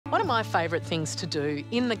One of my favourite things to do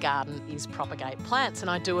in the garden is propagate plants,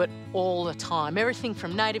 and I do it all the time. Everything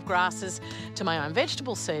from native grasses to my own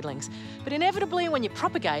vegetable seedlings. But inevitably, when you're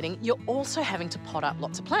propagating, you're also having to pot up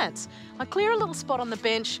lots of plants. I clear a little spot on the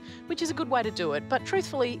bench, which is a good way to do it, but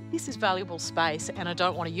truthfully, this is valuable space and I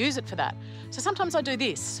don't want to use it for that. So sometimes I do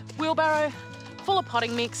this, wheelbarrow full of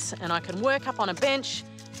potting mix, and I can work up on a bench,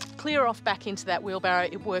 clear off back into that wheelbarrow.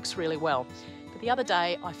 It works really well. The other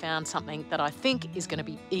day, I found something that I think is going to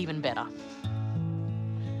be even better.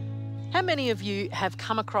 How many of you have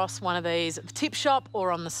come across one of these at the tip shop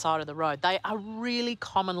or on the side of the road? They are really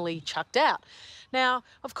commonly chucked out. Now,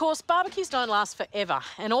 of course, barbecues don't last forever,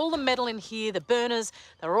 and all the metal in here, the burners,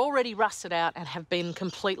 they're already rusted out and have been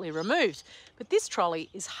completely removed. But this trolley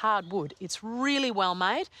is hardwood. It's really well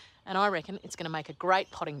made, and I reckon it's going to make a great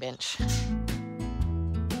potting bench.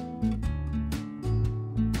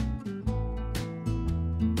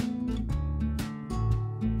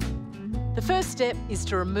 The first step is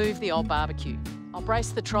to remove the old barbecue. I'll brace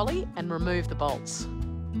the trolley and remove the bolts.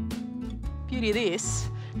 Beauty of this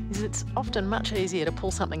is it's often much easier to pull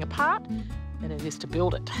something apart than it is to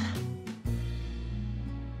build it.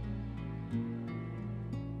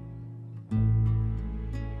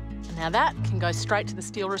 And now that can go straight to the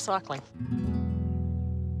steel recycling. I'm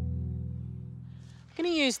going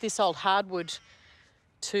to use this old hardwood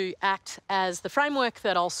to act as the framework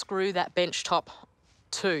that I'll screw that bench top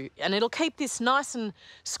to, and it'll keep this nice and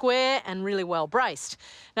square and really well braced.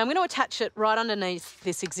 Now I'm going to attach it right underneath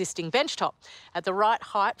this existing bench top at the right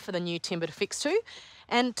height for the new timber to fix to.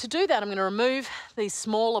 And to do that, I'm going to remove these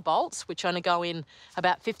smaller bolts, which only go in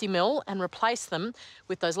about 50 mil, and replace them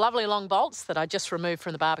with those lovely long bolts that I just removed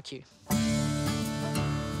from the barbecue.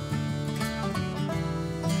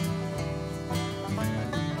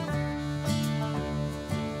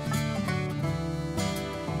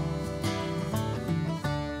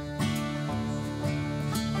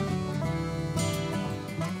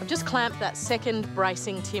 Just clamped that second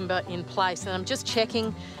bracing timber in place, and I'm just checking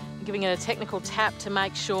and giving it a technical tap to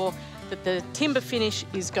make sure that the timber finish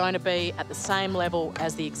is going to be at the same level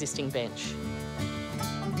as the existing bench.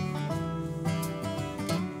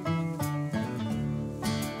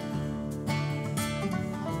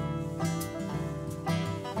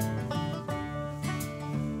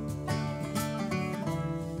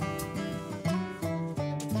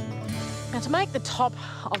 Now, to make the top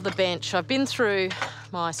of the bench, I've been through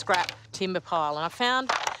my scrap timber pile and I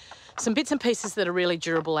found some bits and pieces that are really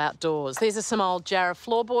durable outdoors. These are some old Jarrah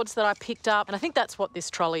floorboards that I picked up, and I think that's what this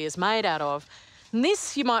trolley is made out of. And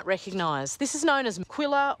this you might recognise. This is known as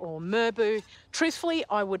Kwila or Merbau. Truthfully,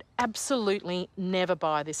 I would absolutely never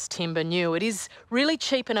buy this timber new. It is really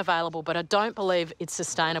cheap and available, but I don't believe it's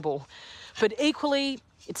sustainable. But equally,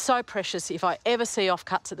 it's so precious. If I ever see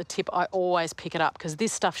offcuts at the tip, I always pick it up because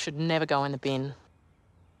this stuff should never go in the bin.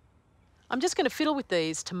 I'm just going to fiddle with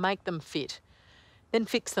these to make them fit, then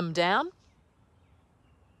fix them down.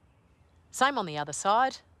 Same on the other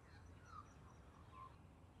side.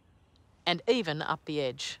 And even up the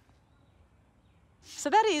edge. So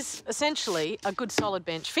that is essentially a good solid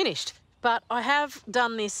bench finished. But I have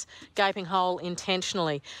done this gaping hole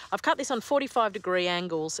intentionally. I've cut this on 45-degree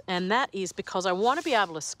angles, and that is because I want to be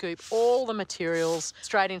able to scoop all the materials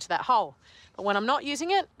straight into that hole. But when I'm not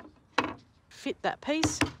using it, fit that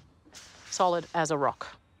piece solid as a rock.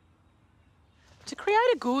 To create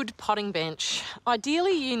a good potting bench,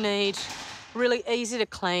 ideally you need a really easy to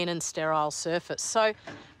clean and sterile surface. So I'm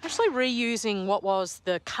actually reusing what was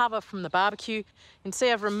the cover from the barbecue. You can see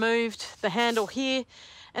I've removed the handle here,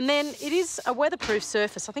 and then it is a weatherproof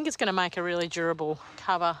surface. I think it's going to make a really durable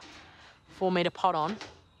cover for me to pot on.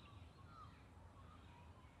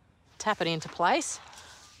 Tap it into place.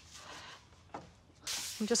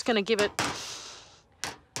 I'm just going to give it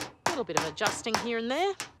a little bit of adjusting here and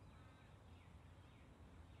there.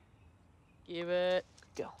 Give it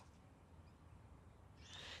a go.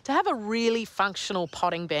 To have a really functional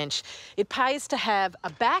potting bench, it pays to have a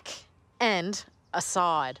back and a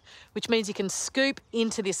side, which means you can scoop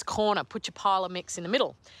into this corner, put your pile of mix in the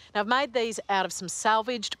middle. Now, I've made these out of some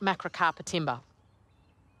salvaged macrocarpa timber.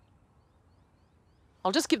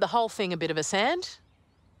 I'll just give the whole thing a bit of a sand,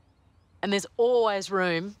 and there's always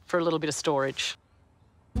room for a little bit of storage.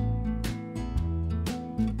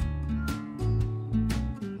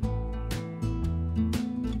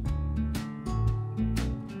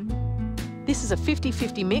 This is a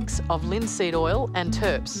 50-50 mix of linseed oil and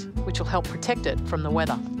terps, which will help protect it from the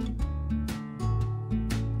weather.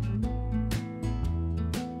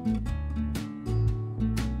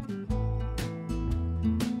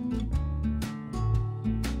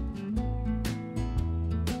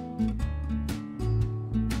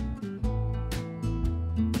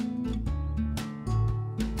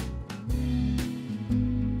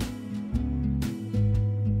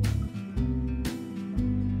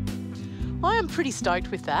 pretty stoked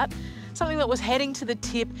with that. Something that was heading to the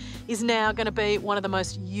tip is now going to be one of the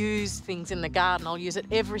most used things in the garden. I'll use it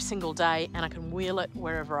every single day and I can wheel it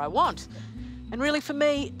wherever I want. And really for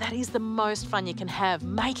me, that is the most fun you can have,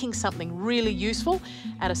 making something really useful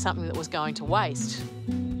out of something that was going to waste.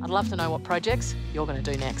 I'd love to know what projects you're going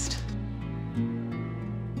to do next.